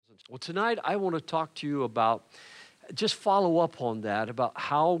Well, tonight I want to talk to you about, just follow up on that, about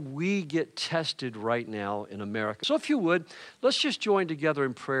how we get tested right now in America. So if you would, let's just join together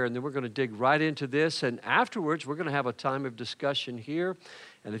in prayer, and then we're going to dig right into this. And afterwards, we're going to have a time of discussion here.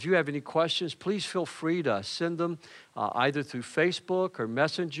 And if you have any questions, please feel free to send them either through Facebook or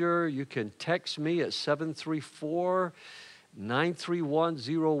Messenger. You can text me at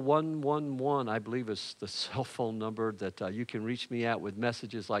 734-931-0111, I believe is the cell phone number that you can reach me at with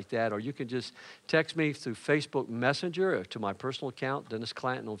messages like that. Or you can just text me through Facebook Messenger to my personal account, Dennis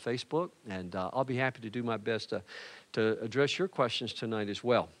Clanton on Facebook, and I'll be happy to do my best to address your questions tonight as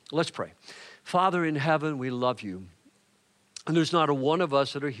well. Let's pray. Father in heaven, we love you. And there's not a one of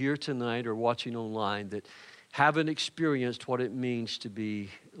us that are here tonight or watching online that haven't experienced what it means to be,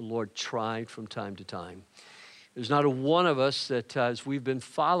 Lord, tried from time to time. There's not a one of us that, as we've been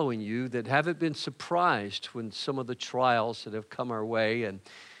following you, that haven't been surprised when some of the trials that have come our way. And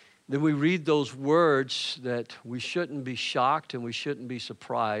then we read those words that we shouldn't be shocked and we shouldn't be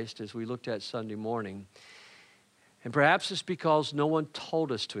surprised, as we looked at Sunday morning. And perhaps it's because no one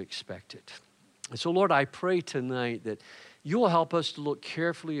told us to expect it. And so, Lord, I pray tonight that you will help us to look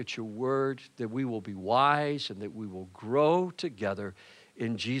carefully at your word, that we will be wise and that we will grow together.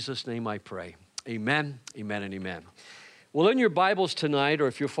 In Jesus' name I pray. Amen, amen, and amen. Well, in your Bibles tonight, or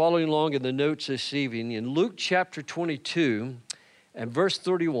if you're following along in the notes this evening, in Luke chapter 22 and verse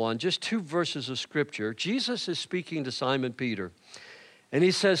 31, just two verses of scripture, Jesus is speaking to Simon Peter. And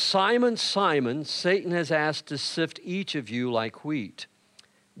he says, "Simon, Simon, Satan has asked to sift each of you like wheat.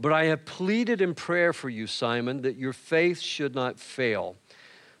 But I have pleaded in prayer for you, Simon, that your faith should not fail.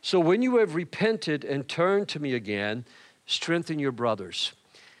 So when you have repented and turned to me again, strengthen your brothers."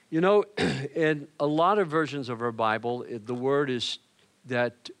 You know, in a lot of versions of our Bible, the word is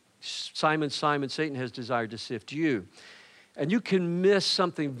that Simon, Simon, Satan has desired to sift you. And you can miss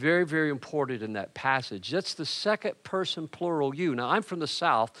something very, very important in that passage. That's the second person plural you. Now, I'm from the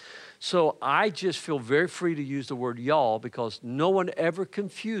South, so I just feel very free to use the word y'all because no one ever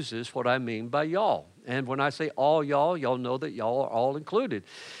confuses what I mean by y'all. And when I say all y'all, y'all know that y'all are all included.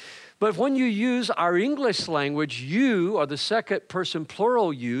 But when you use our English language, you, or the second person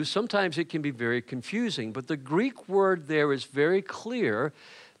plural you, sometimes it can be very confusing. But the Greek word there is very clear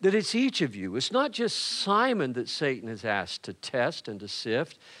that it's each of you. It's not just Simon that Satan has asked to test and to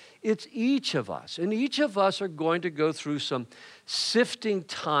sift. It's each of us. And each of us are going to go through some sifting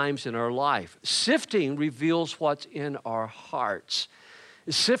times in our life. Sifting reveals what's in our hearts.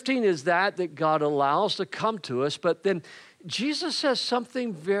 Sifting is that God allows to come to us, but then Jesus says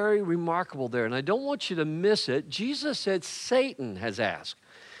something very remarkable there, and I don't want you to miss it. Jesus said Satan has asked.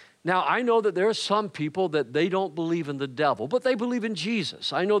 Now, I know that there are some people that they don't believe in the devil, but they believe in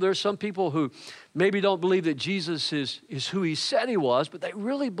Jesus. I know there are some people who maybe don't believe that Jesus is who he said he was, but they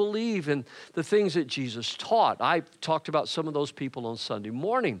really believe in the things that Jesus taught. I talked about some of those people on Sunday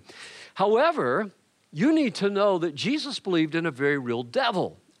morning. However, you need to know that Jesus believed in a very real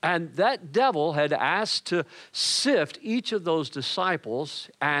devil. And that devil had asked to sift each of those disciples,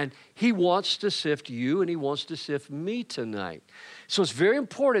 and he wants to sift you, and he wants to sift me tonight. So it's very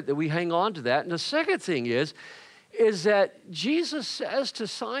important that we hang on to that. And the second thing is that Jesus says to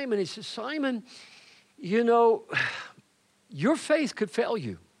Simon, he says, Simon, you know, your faith could fail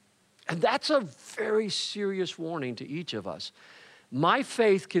you. And that's a very serious warning to each of us. My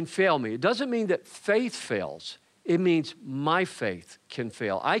faith can fail me. It doesn't mean that faith fails. It means my faith can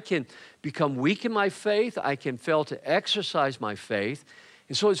fail. I can become weak in my faith. I can fail to exercise my faith.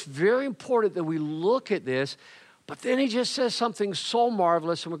 And so it's very important that we look at this. But then he just says something so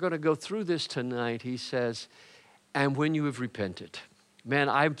marvelous, and we're going to go through this tonight. He says, and when you have repented. Man,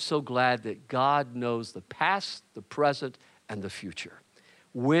 I'm so glad that God knows the past, the present, and the future.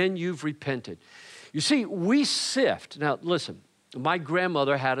 When you've repented. You see, we sift. Now, listen. My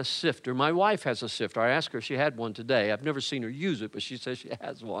grandmother had a sifter. My wife has a sifter. I asked her if she had one today. I've never seen her use it, but she says she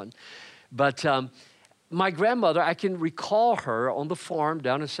has one. But my grandmother, I can recall her on the farm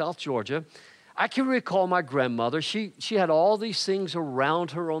down in South Georgia. I can recall my grandmother. She had all these things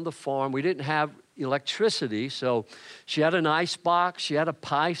around her on the farm. We didn't have electricity, so she had an ice box. She had a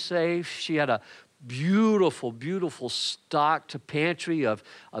pie safe. She had a beautiful, beautiful stocked pantry of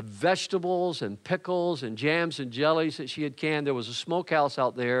vegetables and pickles and jams and jellies that she had canned. There was a smokehouse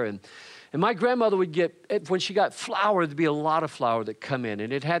out there, and my grandmother would get, when she got flour, there'd be a lot of flour that come in,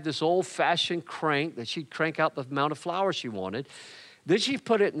 and it had this old-fashioned crank that she'd crank out the amount of flour she wanted. Then she'd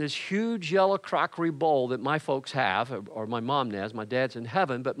put it in this huge yellow crockery bowl that my folks have, or my mom has. My dad's in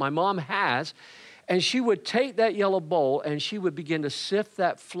heaven, but my mom has. And she would take that yellow bowl and she would begin to sift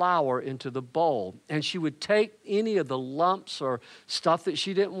that flour into the bowl. And she would take any of the lumps or stuff that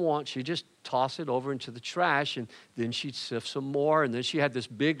she didn't want, she'd just toss it over into the trash, and then she'd sift some more. And then she had this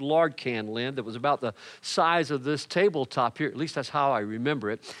big lard can lid that was about the size of this tabletop here. At least that's how I remember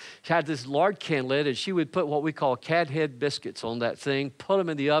it. She had this lard can lid, and she would put what we call cat head biscuits on that thing, put them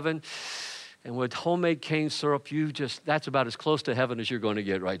in the oven, and with homemade cane syrup, that's about as close to heaven as you're going to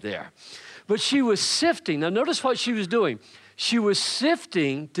get right there. But she was sifting. Now notice what she was doing. She was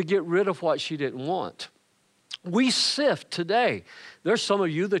sifting to get rid of what she didn't want. We sift today. There's some of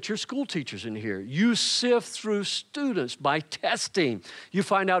you that you're school teachers in here. You sift through students by testing. You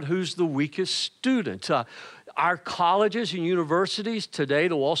find out who's the weakest student. Our colleges and universities, today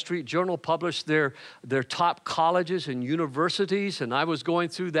the Wall Street Journal published their top colleges and universities, and I was going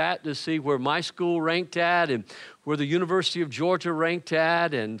through that to see where my school ranked at and where the University of Georgia ranked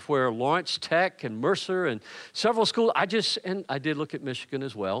at and where Lawrence Tech and Mercer and several schools, I did look at Michigan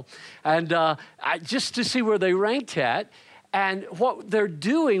as well, and just to see where they ranked at. And what they're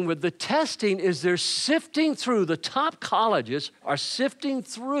doing with the testing is they're sifting through, the top colleges are sifting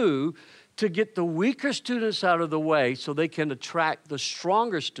through to get the weaker students out of the way so they can attract the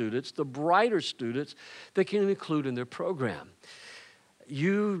stronger students, the brighter students they can include in their program.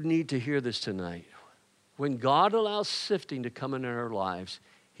 You need to hear this tonight. When God allows sifting to come into our lives,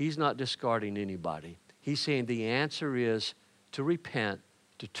 He's not discarding anybody. He's saying the answer is to repent,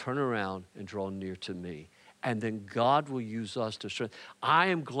 to turn around and draw near to me. And then God will use us to strengthen. I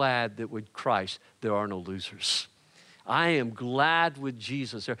am glad that with Christ, there are no losers. I am glad with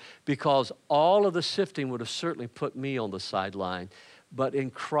Jesus there because all of the sifting would have certainly put me on the sideline. But in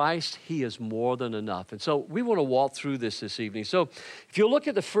Christ, He is more than enough. And so we want to walk through this evening. So if you look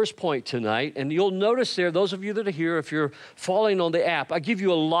at the first point tonight, and you'll notice there, those of you that are here, if you're following on the app, I give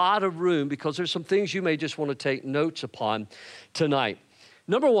you a lot of room because there's some things you may just want to take notes upon tonight.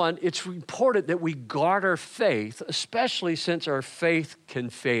 Number one, it's important that we guard our faith, especially since our faith can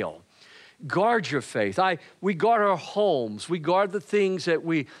fail. Guard your faith. We guard our homes. We guard the things that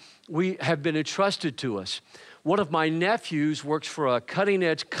we have been entrusted to us. One of my nephews works for a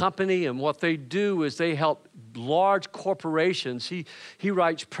cutting-edge company, and what they do is they help large corporations. He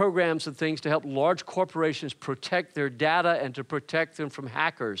writes programs and things to help large corporations protect their data and to protect them from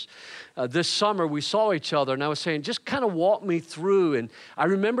hackers. This summer, we saw each other, and I was saying, just kind of walk me through. And I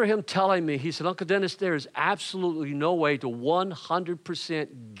remember him telling me, he said, Uncle Dennis, there is absolutely no way to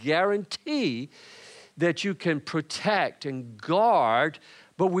 100% guarantee that you can protect and guard,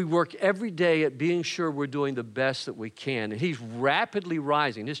 but we work every day at being sure we're doing the best that we can. And he's rapidly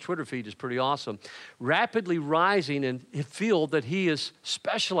rising. His Twitter feed is pretty awesome. Rapidly rising in a field that he is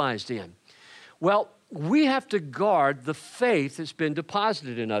specialized in. Well, we have to guard the faith that's been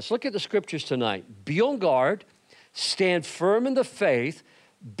deposited in us. Look at the scriptures tonight. Be on guard, stand firm in the faith,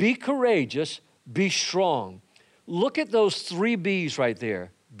 be courageous, be strong. Look at those 3 B's right there.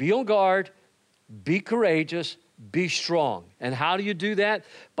 Be on guard, be courageous, be strong. And how do you do that?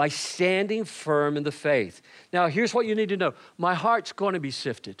 By standing firm in the faith. Now, here's what you need to know. My heart's going to be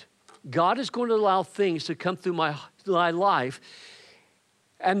sifted. God is going to allow things to come through my life.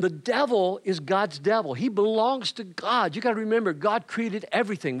 And the devil is God's devil. He belongs to God. You got to remember, God created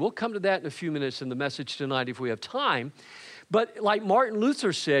everything. We'll come to that in a few minutes in the message tonight if we have time. But like Martin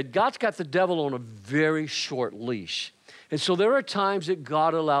Luther said, God's got the devil on a very short leash. And so there are times that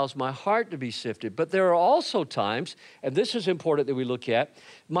God allows my heart to be sifted, but there are also times, and this is important that we look at,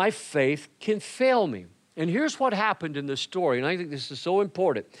 my faith can fail me. And here's what happened in this story, and I think this is so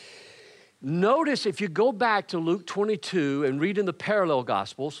important. Notice if you go back to Luke 22 and read in the parallel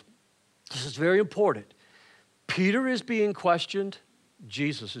Gospels, this is very important. Peter is being questioned,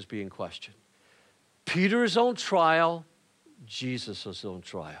 Jesus is being questioned. Peter is on trial, Jesus is on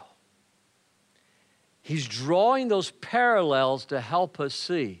trial. He's drawing those parallels to help us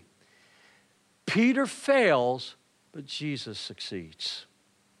see. Peter fails, but Jesus succeeds.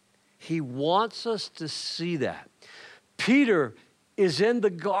 He wants us to see that. Peter is in the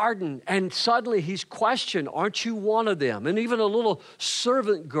garden, and suddenly he's questioned, aren't you one of them? And even a little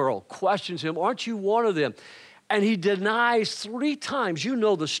servant girl questions him, aren't you one of them? And he denies 3 times. You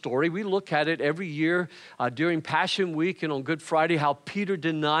know the story. We look at it every year during Passion Week and on Good Friday, how Peter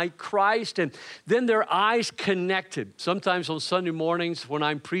denied Christ. And then their eyes connected. Sometimes on Sunday mornings when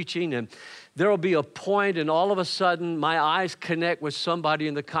I'm preaching, and there will be a point, and all of a sudden my eyes connect with somebody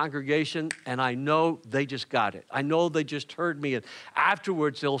in the congregation, and I know they just got it. I know they just heard me. And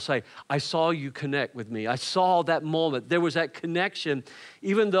afterwards they'll say, I saw you connect with me. I saw that moment. There was that connection.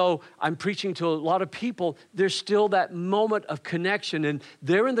 Even though I'm preaching to a lot of people, there's still that moment of connection. And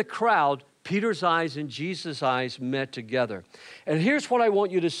there in the crowd, Peter's eyes and Jesus' eyes met together. And here's what I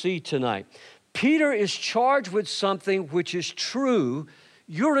want you to see tonight. Peter is charged with something which is true.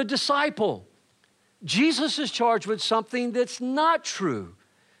 You're a disciple. Jesus is charged with something that's not true.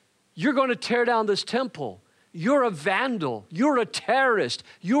 You're going to tear down this temple. You're a vandal. You're a terrorist.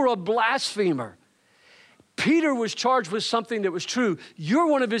 You're a blasphemer. Peter was charged with something that was true. You're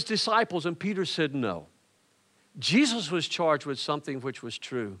one of his disciples, and Peter said no. Jesus was charged with something which was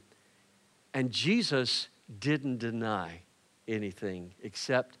true. And Jesus didn't deny anything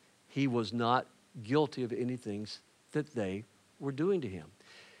except he was not guilty of anything that they were doing to him.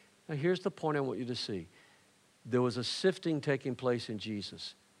 Now, here's the point I want you to see. There was a sifting taking place in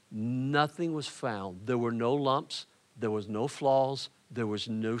Jesus. Nothing was found. There were no lumps. There was no flaws. There was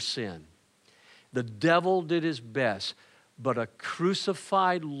no sin. The devil did his best, but a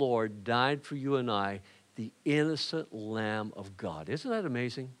crucified Lord died for you and I, the innocent Lamb of God. Isn't that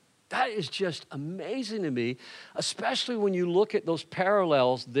amazing? That is just amazing to me, especially when you look at those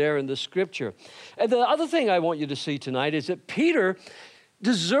parallels there in the scripture. And the other thing I want you to see tonight is that Peter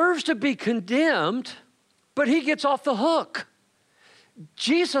deserves to be condemned, but he gets off the hook.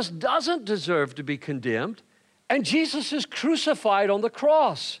 Jesus doesn't deserve to be condemned, and Jesus is crucified on the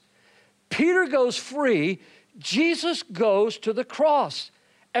cross. Peter goes free, Jesus goes to the cross.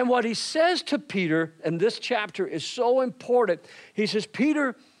 And what he says to Peter in this chapter is so important. He says,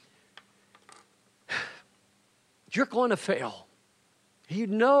 Peter, you're going to fail. He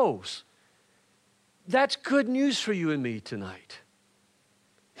knows. That's good news for you and me tonight.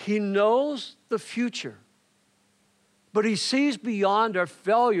 He knows the future. But he sees beyond our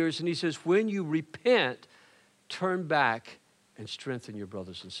failures, and he says, when you repent, turn back and strengthen your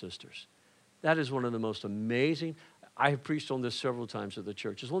brothers and sisters. That is one of the most amazing, I have preached on this several times at the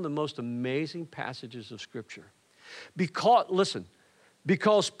church. It's one of the most amazing passages of Scripture.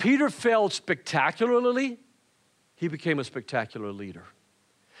 Because Peter failed spectacularly, he became a spectacular leader.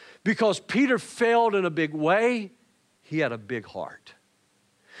 Because Peter failed in a big way, he had a big heart.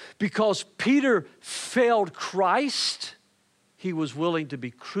 Because Peter failed Christ, he was willing to be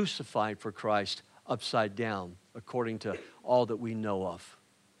crucified for Christ upside down, according to all that we know of.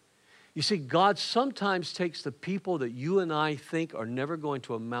 You see, God sometimes takes the people that you and I think are never going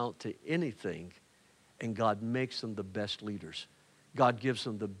to amount to anything, and God makes them the best leaders. God gives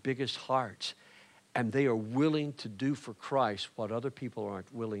them the biggest hearts, and they are willing to do for Christ what other people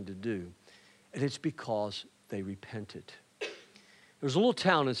aren't willing to do. And it's because they repented. There's a little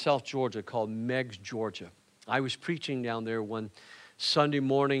town in South Georgia called Meigs, Georgia. I was preaching down there one Sunday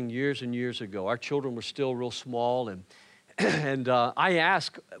morning years and years ago. Our children were still real small, and I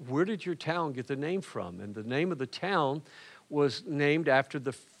asked, where did your town get the name from? And the name of the town was named after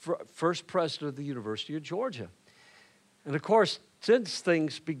the first president of the University of Georgia. And of course, since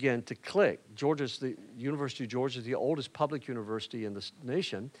things began to click, the University of Georgia is the oldest public university in the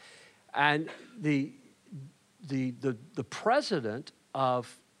nation, and the president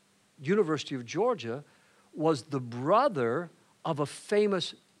of University of Georgia was the brother of a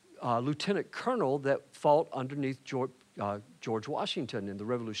famous lieutenant colonel that fought underneath George Washington in the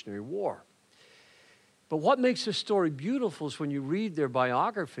Revolutionary War. But what makes this story beautiful is when you read their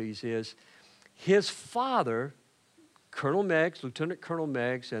biographies is his father, Colonel Meigs, Lieutenant Colonel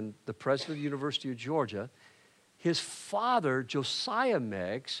Meigs, and the president of the University of Georgia, his father, Josiah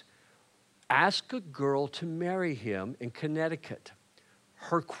Meigs, asked a girl to marry him in Connecticut.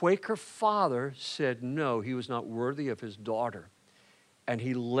 Her Quaker father said no, he was not worthy of his daughter. And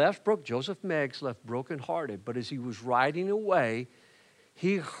he Joseph Meigs left brokenhearted, but as he was riding away,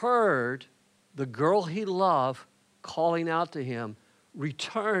 he heard the girl he loved calling out to him,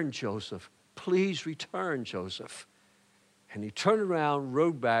 "Return, Joseph. Please return, Joseph." And he turned around,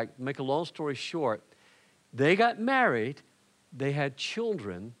 rode back. Make a long story short, they got married, they had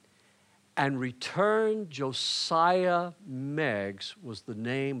children, and returned Josiah Meigs was the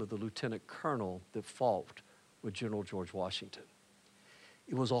name of the lieutenant colonel that fought with General George Washington.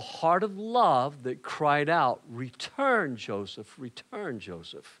 It was a heart of love that cried out, "Return, Joseph, return,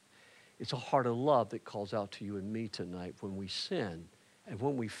 Joseph." It's a heart of love that calls out to you and me tonight when we sin and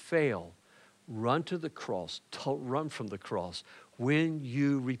when we fail. Run to the cross, run from the cross when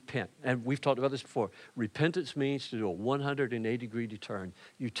you repent. And we've talked about this before. Repentance means to do a 180-degree turn.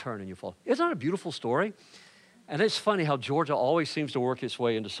 You turn and you fall. Isn't that a beautiful story? And it's funny how Georgia always seems to work its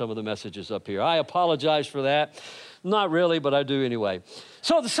way into some of the messages up here. I apologize for that. Not really, but I do anyway.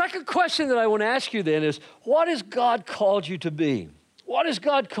 So the second question that I want to ask you then is, what has God called you to be? What has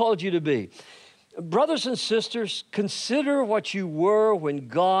God called you to be? Brothers and sisters, consider what you were when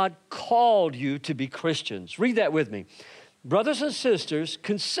God called you to be Christians. Read that with me. Brothers and sisters,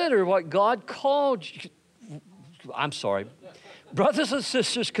 consider what God called you. I'm sorry. Brothers and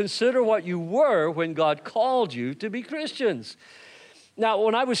sisters, consider what you were when God called you to be Christians. Now,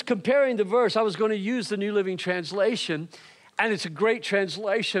 when I was comparing the verse, I was going to use the New Living Translation, and it's a great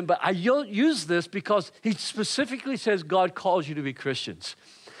translation, but I use this because he specifically says God calls you to be Christians.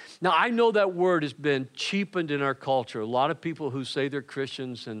 Now, I know that word has been cheapened in our culture. A lot of people who say they're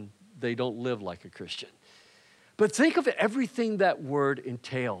Christians and they don't live like a Christian. But think of everything that word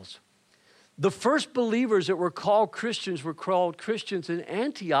entails. The first believers that were called Christians in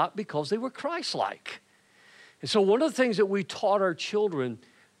Antioch because they were Christ-like. And so one of the things that we taught our children,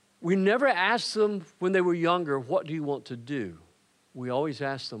 we never asked them when they were younger, what do you want to do? We always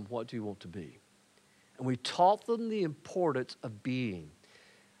asked them, what do you want to be? And we taught them the importance of being.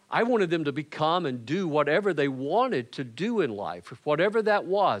 I wanted them to become and do whatever they wanted to do in life, whatever that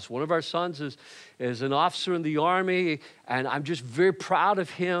was. One of our sons is an officer in the Army, and I'm just very proud of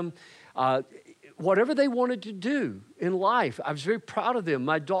him. Whatever they wanted to do in life, I was very proud of them.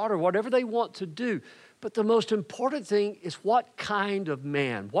 My daughter, whatever they want to do. But the most important thing is what kind of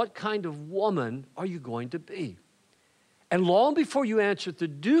man, what kind of woman are you going to be? And long before you answer the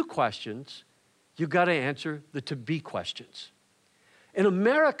do questions, you've got to answer the to be questions. In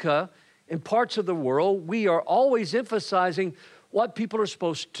America, in parts of the world, we are always emphasizing what people are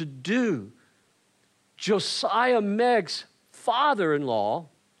supposed to do. Josiah Megg's father-in-law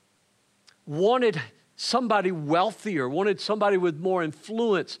wanted somebody wealthier, wanted somebody with more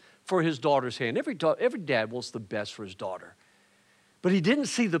influence for his daughter's hand. Every dad wants the best for his daughter. But he didn't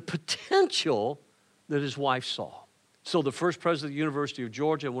see the potential that his wife saw. So the first president of the University of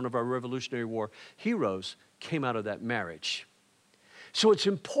Georgia, one of our Revolutionary War heroes, came out of that marriage. So it's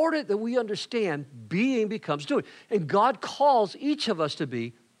important that we understand being becomes doing. And God calls each of us to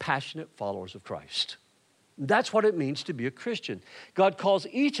be passionate followers of Christ. That's what it means to be a Christian. God calls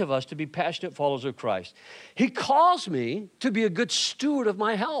each of us to be passionate followers of Christ. He calls me to be a good steward of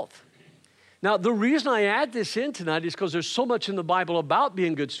my health. Now, the reason I add this in tonight is because there's so much in the Bible about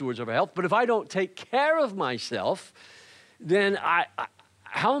being good stewards of our health, but if I don't take care of myself, then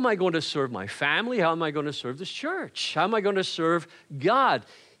how am I going to serve my family? How am I going to serve this church? How am I going to serve God?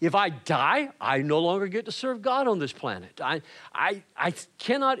 If I die, I no longer get to serve God on this planet. I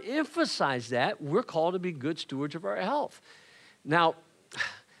cannot emphasize that. We're called to be good stewards of our health. Now,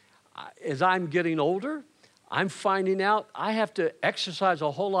 as I'm getting older, I'm finding out I have to exercise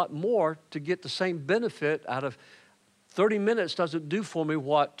a whole lot more to get the same benefit out of 30 minutes doesn't do for me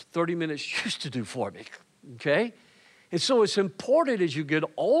what 30 minutes used to do for me, okay? And so it's important as you get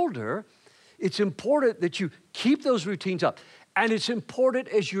older, it's important that you keep those routines up. And it's important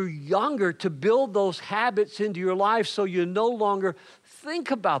as you're younger to build those habits into your life so you no longer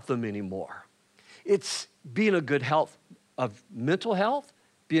think about them anymore. It's being a good health of mental health,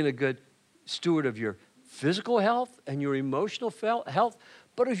 being a good steward of your physical health and your emotional health,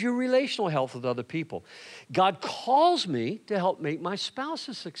 but of your relational health with other people. God calls me to help make my spouse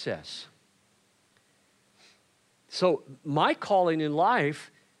a success. So my calling in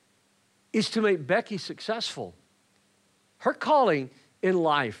life is to make Becky successful. Her calling in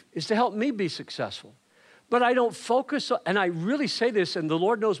life is to help me be successful. But I don't focus on, and I really say this, and the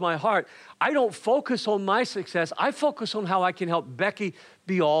Lord knows my heart, I don't focus on my success. I focus on how I can help Becky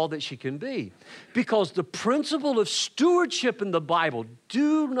be all that she can be. Because the principle of stewardship in the Bible,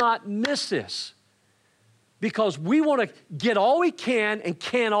 do not miss this. Because we want to get all we can and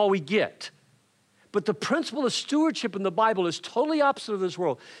can't all we get. But the principle of stewardship in the Bible is totally opposite of this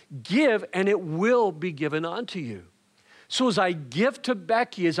world. Give, and it will be given unto you. So as I give to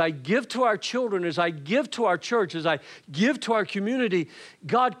Becky, as I give to our children, as I give to our church, as I give to our community,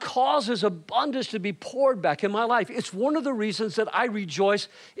 God causes abundance to be poured back in my life. It's one of the reasons that I rejoice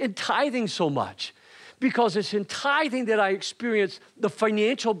in tithing so much, because it's in tithing that I experience the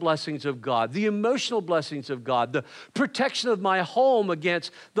financial blessings of God, the emotional blessings of God, the protection of my home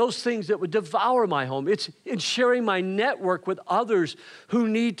against those things that would devour my home. It's in sharing my network with others who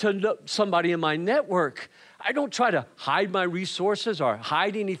need to know somebody in my network. I don't try to hide my resources or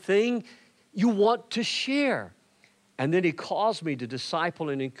hide anything. You want to share. And then he calls me to disciple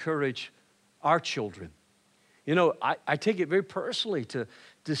and encourage our children. You know, I take it very personally to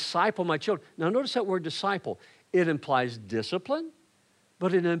disciple my children. Now, notice that word disciple. It implies discipline,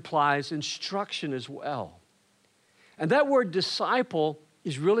 but it implies instruction as well. And that word disciple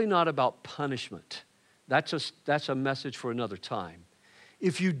is really not about punishment. That's a message for another time.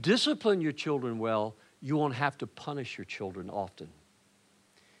 If you discipline your children well, you won't have to punish your children often.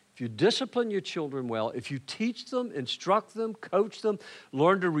 If if you discipline your children well, if you teach them, instruct them, coach them,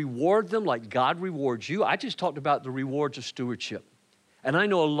 learn to reward them like God rewards you. I just talked about the rewards of stewardship. And I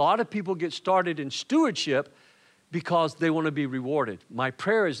know a lot of people get started in stewardship because they want to be rewarded. My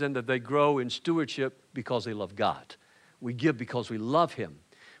prayer is then that they grow in stewardship because they love God. We give because we love Him.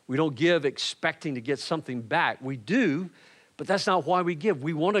 We don't give expecting to get something back. We do, but that's not why we give.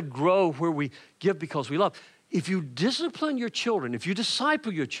 We want to grow where we give because we love. If you discipline your children, if you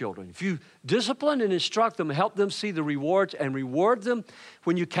disciple your children, if you discipline and instruct them, help them see the rewards and reward them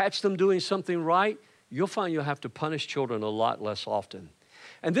when you catch them doing something right, you'll find you'll have to punish children a lot less often.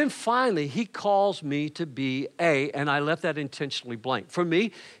 And then finally, He calls me to be and I left that intentionally blank. For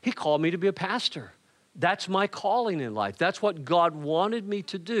me, He called me to be a pastor. That's my calling in life. That's what God wanted me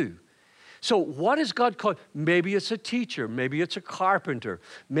to do. So what is God called? Maybe it's a teacher. Maybe it's a carpenter.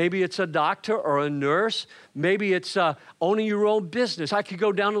 Maybe it's a doctor or a nurse. Maybe it's owning your own business. I could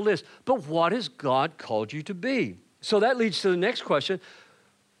go down the list. But what has God called you to be? So that leads to the next question.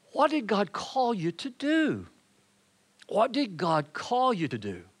 What did God call you to do? What did God call you to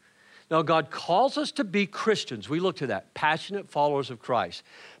do? Now, God calls us to be Christians. We looked at that, passionate followers of Christ.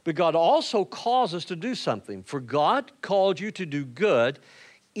 But God also calls us to do something. For God called you to do good,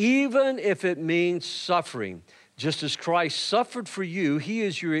 even if it means suffering. Just as Christ suffered for you, He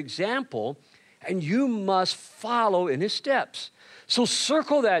is your example, and you must follow in His steps. So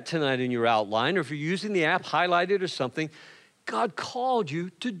circle that tonight in your outline, or if you're using the app, highlight it or something. God called you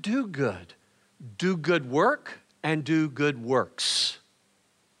to do good. Do good work and do good works.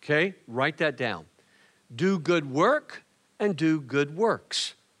 Okay, write that down. Do good work and do good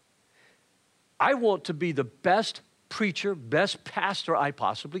works. I want to be the best preacher, best pastor I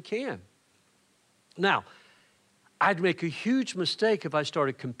possibly can. Now, I'd make a huge mistake if I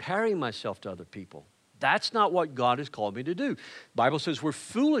started comparing myself to other people. That's not what God has called me to do. The Bible says we're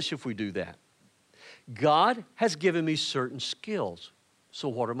foolish if we do that. God has given me certain skills. So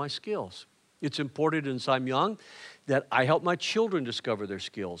what are my skills? It's important as I'm young that I help my children discover their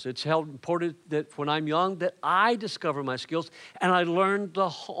skills. It's important that when I'm young that I discover my skills and I learn to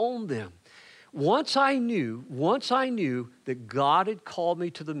hone them. Once I knew that God had called me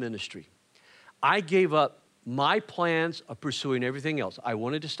to the ministry, I gave up my plans of pursuing everything else. I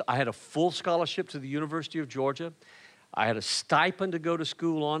had a full scholarship to the University of Georgia. I had a stipend to go to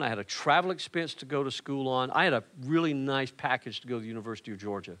school on. I had a travel expense to go to school on. I had a really nice package to go to the University of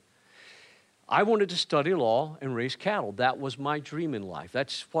Georgia. I wanted to study law and raise cattle. That was my dream in life.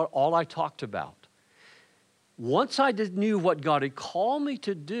 That's all I talked about. Once I knew what God had called me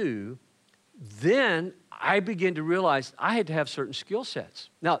to do, then I began to realize I had to have certain skill sets.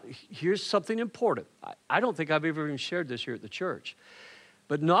 Now, here's something important. I don't think I've ever even shared this here at the church.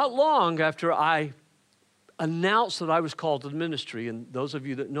 But not long after I announced that I was called to the ministry, and those of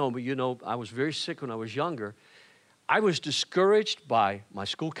you that know me, you know I was very sick when I was younger. I was discouraged by my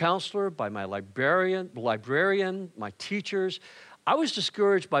school counselor, by my librarian, my teachers. I was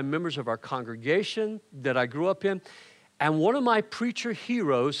discouraged by members of our congregation that I grew up in. And one of my preacher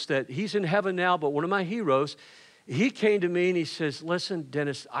heroes, that he's in heaven now, but one of my heroes, he came to me and he says, listen,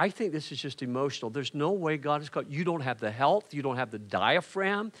 Dennis, I think this is just emotional. There's no way God has called. You don't have the health. You don't have the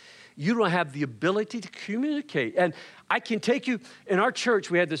diaphragm. You don't have the ability to communicate. And I can take you, in our church,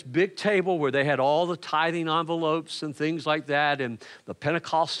 we had this big table where they had all the tithing envelopes and things like that, and the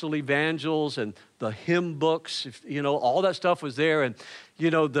Pentecostal evangels and the hymn books, all that stuff was there. And,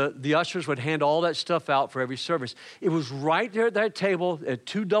 the ushers would hand all that stuff out for every service. It was right there at that table at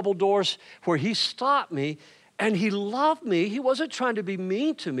 2 double doors where he stopped me. And he loved me. He wasn't trying to be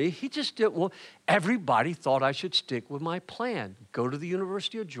mean to me. He just didn't want, everybody thought I should stick with my plan. Go to the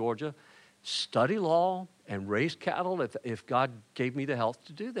University of Georgia, study law, and raise cattle if God gave me the health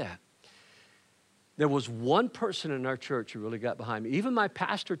to do that. There was one person in our church who really got behind me. Even my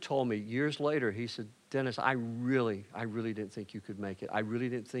pastor told me years later, he said, Dennis, I really didn't think you could make it. I really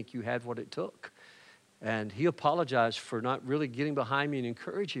didn't think you had what it took. And he apologized for not really getting behind me and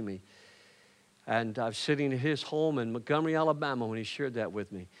encouraging me. And I was sitting in his home in Montgomery, Alabama when he shared that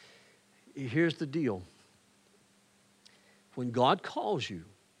with me. Here's the deal. When God calls you,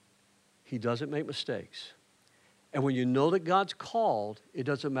 He doesn't make mistakes. And when you know that God's called, it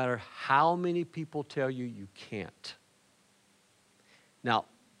doesn't matter how many people tell you you can't. Now,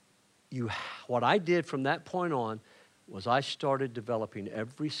 what I did from that point on was I started developing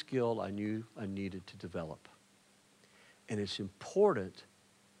every skill I knew I needed to develop. And it's important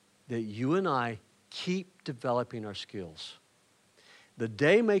that you and I keep developing our skills. The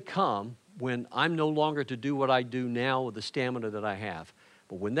day may come when I'm no longer to do what I do now with the stamina that I have.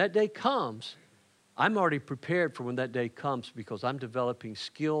 But when that day comes, I'm already prepared for when that day comes because I'm developing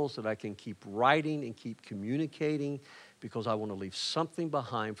skills that I can keep writing and keep communicating because I want to leave something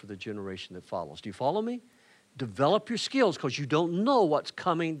behind for the generation that follows. Do you follow me? Develop your skills because you don't know what's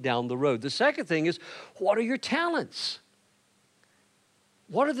coming down the road. The second thing is, what are your talents?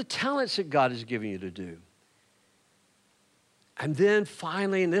 What are the talents that God has given you to do? And then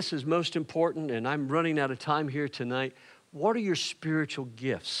finally, and this is most important, and I'm running out of time here tonight, what are your spiritual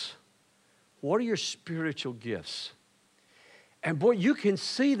gifts? What are your spiritual gifts? And boy, you can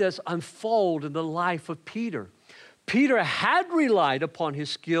see this unfold in the life of Peter. Peter had relied upon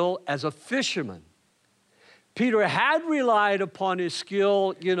his skill as a fisherman. Peter had relied upon his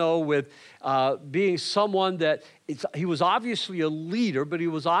skill, with being someone that, he was obviously a leader, but he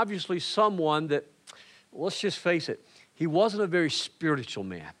was obviously someone that, let's just face it, he wasn't a very spiritual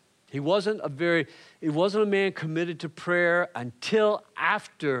man. He wasn't a man committed to prayer until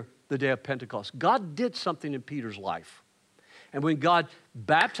after the day of Pentecost. God did something in Peter's life. And when God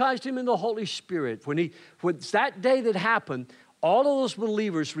baptized him in the Holy Spirit, when that day that happened, all of those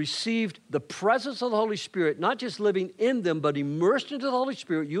believers received the presence of the Holy Spirit, not just living in them, but immersed into the Holy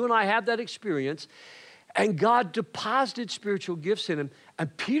Spirit. You and I have that experience. And God deposited spiritual gifts in him.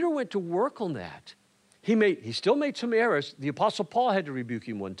 And Peter went to work on that. He still made some errors. The Apostle Paul had to rebuke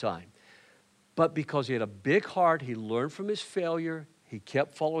him one time. But because he had a big heart, he learned from his failure. He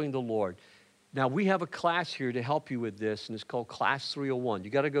kept following the Lord. Now, we have a class here to help you with this, and it's called Class 301. You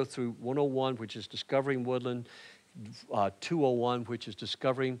got to go through 101, which is Discovering Woodland, 201, which is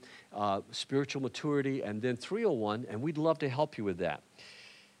Discovering Spiritual Maturity, and then 301, and we'd love to help you with that.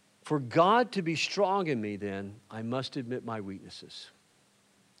 For God to be strong in me, then, I must admit my weaknesses.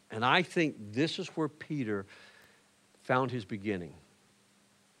 And I think this is where Peter found his beginning.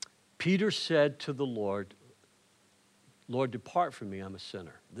 Peter said to the Lord, Lord, depart from me, I'm a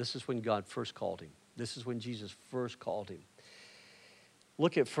sinner. This is when God first called him. This is when Jesus first called him.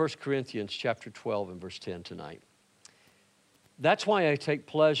 Look at 1 Corinthians chapter 12 and verse 10 tonight. That's why I take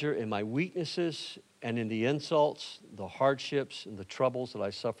pleasure in my weaknesses and in the insults, the hardships, and the troubles that I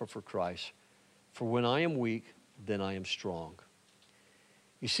suffer for Christ. For when I am weak, then I am strong.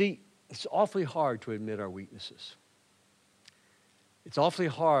 You see, it's awfully hard to admit our weaknesses. It's awfully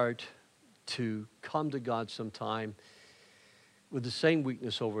hard to come to God sometime with the same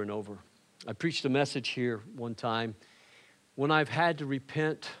weakness over and over. I preached a message here one time when I've had to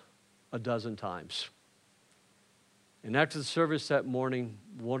repent a dozen times. And after the service that morning,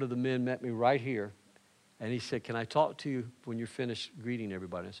 one of the men met me right here, and he said, can I talk to you when you're finished greeting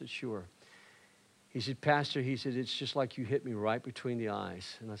everybody? I said, sure. He said, Pastor, it's just like you hit me right between the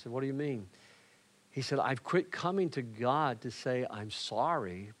eyes. And I said, what do you mean? He said, I've quit coming to God to say I'm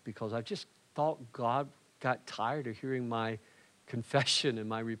sorry because I just thought God got tired of hearing my confession and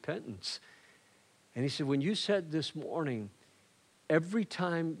my repentance. And he said, when you said this morning, every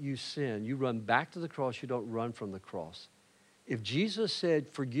time you sin, you run back to the cross, you don't run from the cross. If Jesus said,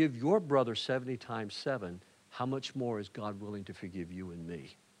 forgive your brother 70 times 7, how much more is God willing to forgive you and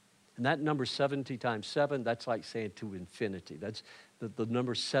me? And that number 70 times 7, that's like saying to infinity. That's the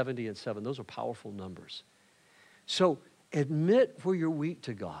number 70 and 7. Those are powerful numbers. So admit where you're weak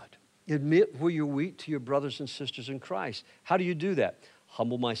to God. Admit where you're weak to your brothers and sisters in Christ. How do you do that?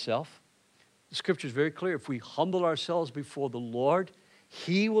 Humble myself. The scripture is very clear. If we humble ourselves before the Lord,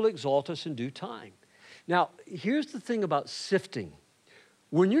 he will exalt us in due time. Now, here's the thing about sifting.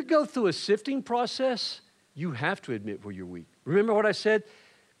 When you go through a sifting process, you have to admit where you're weak. Remember what I said?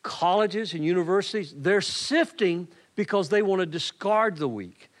 Colleges and universities, they're sifting because they want to discard the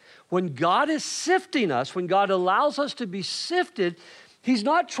weak. When God is sifting us, when God allows us to be sifted, he's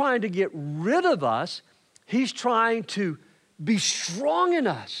not trying to get rid of us. He's trying to be strong in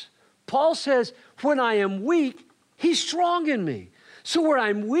us. Paul says, when I am weak, he's strong in me. So where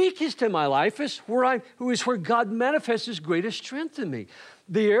I'm weakest in my life is where God manifests his greatest strength in me.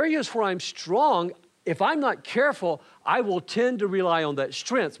 The areas where I'm strong, if I'm not careful, I will tend to rely on that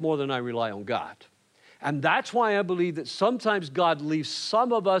strength more than I rely on God. And that's why I believe that sometimes God leaves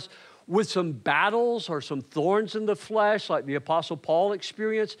some of us with some battles or some thorns in the flesh, like the Apostle Paul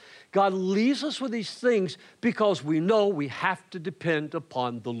experienced. God leaves us with these things because we know we have to depend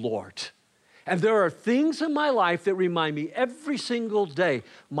upon the Lord. And there are things in my life that remind me every single day,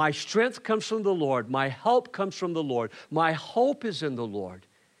 my strength comes from the Lord, my help comes from the Lord, my hope is in the Lord.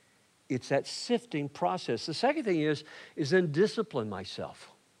 It's that sifting process. The second thing is then discipline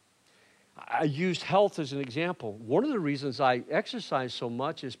myself. I used health as an example. One of the reasons I exercise so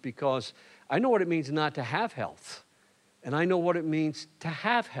much is because I know what it means not to have health. And I know what it means to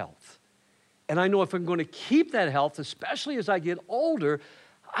have health. And I know if I'm going to keep that health, especially as I get older,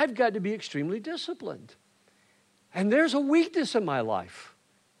 I've got to be extremely disciplined. And there's a weakness in my life.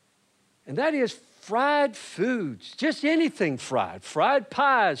 And that is fried foods, just anything fried. Fried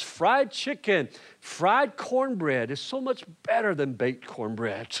pies, fried chicken, fried cornbread is so much better than baked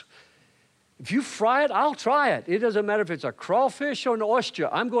cornbread. If you fry it, I'll try it. It doesn't matter if it's a crawfish or an oyster.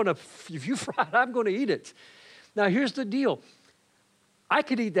 If you fry it, I'm going to eat it. Now, here's the deal. I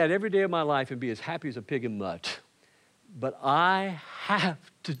could eat that every day of my life and be as happy as a pig in mud. But I have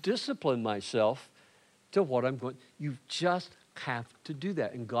to discipline myself to what I'm going. You just have to do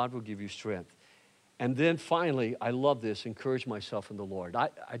that, and God will give you strength. And then finally, I love this, encourage myself in the Lord. I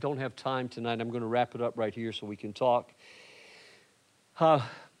don't have time tonight. I'm going to wrap it up right here so we can talk.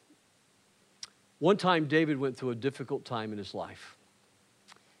 One time, David went through a difficult time in his life.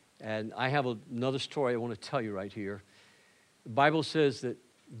 And I have another story I want to tell you right here. The Bible says that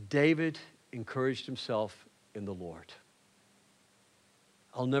David encouraged himself in the Lord.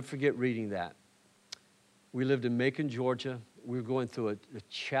 I'll never forget reading that. We lived in Macon, Georgia. We were going through a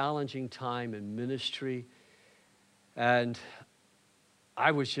challenging time in ministry. And I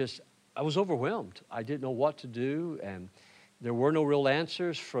was overwhelmed. I didn't know what to do. And there were no real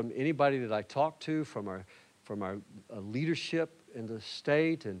answers from anybody that I talked to, from our leadership in the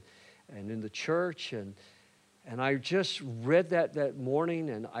state and in the church. And I just read that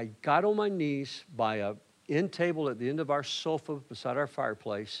morning, and I got on my knees by a end table at the end of our sofa beside our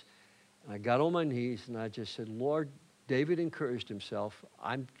fireplace. And I got on my knees, and I just said, Lord, David encouraged himself.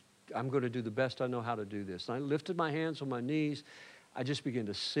 I'm going to do the best I know how to do this. And I lifted my hands on my knees. I just began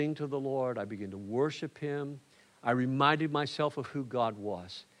to sing to the Lord. I began to worship him. I reminded myself of who God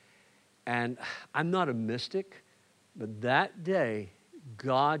was. And I'm not a mystic, but that day,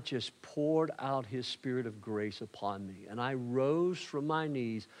 God just poured out his spirit of grace upon me. And I rose from my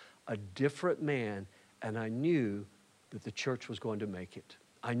knees a different man, and I knew that the church was going to make it.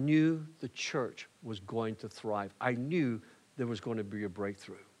 I knew the church was going to thrive. I knew there was going to be a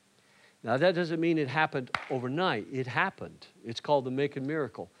breakthrough. Now, that doesn't mean it happened overnight. It happened. It's called the Macon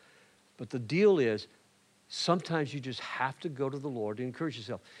miracle. But the deal is, sometimes you just have to go to the Lord and encourage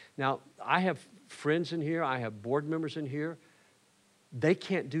yourself. Now, I have friends in here. I have board members in here. They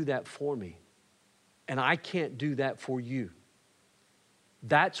can't do that for me. And I can't do that for you.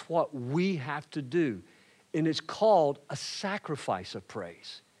 That's what we have to do. And it's called a sacrifice of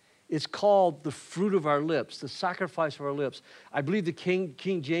praise. It's called the fruit of our lips, the sacrifice of our lips. I believe the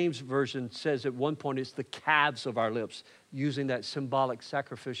King James Version says at one point it's the calves of our lips, using that symbolic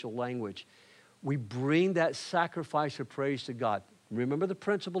sacrificial language. We bring that sacrifice of praise to God. Remember the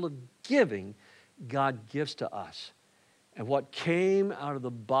principle of giving, God gives to us. And what came out of the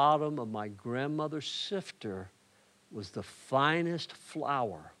bottom of my grandmother's sifter was the finest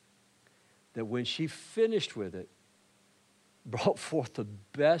flour that when she finished with it, brought forth the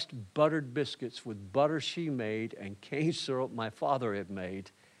best buttered biscuits with butter she made and cane syrup my father had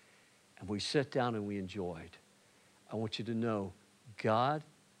made. And we sat down and we enjoyed. I want you to know God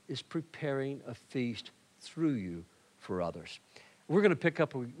is preparing a feast through you for others. We're going to pick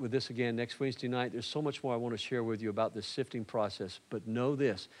up with this again next Wednesday night. There's so much more I want to share with you about this sifting process. But know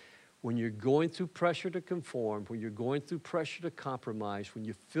this, when you're going through pressure to conform, when you're going through pressure to compromise, when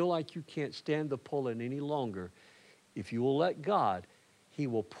you feel like you can't stand the pulling any longer, if you will let God, he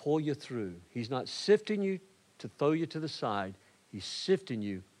will pull you through. He's not sifting you to throw you to the side. He's sifting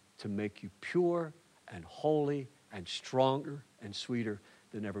you to make you pure and holy and stronger and sweeter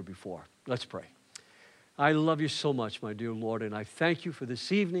than ever before. Let's pray. I love you so much, my dear Lord, and I thank you for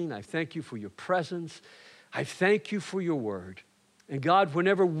this evening. I thank you for your presence. I thank you for your word. And God,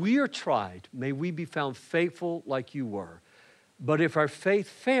 whenever we are tried, may we be found faithful like you were. But if our faith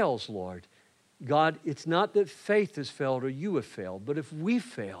fails, Lord, God, it's not that faith has failed or you have failed, but if we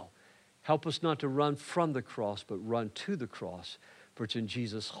fail, help us not to run from the cross, but run to the cross. For it's in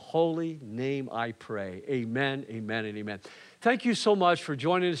Jesus' holy name I pray. Amen, amen, and amen. Thank you so much for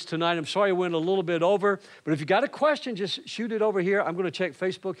joining us tonight. I'm sorry I went a little bit over, but if you got a question, just shoot it over here. I'm going to check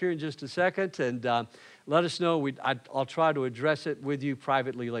Facebook here in just a second, and let us know. I'll try to address it with you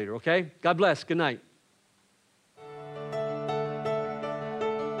privately later, okay? God bless. Good night.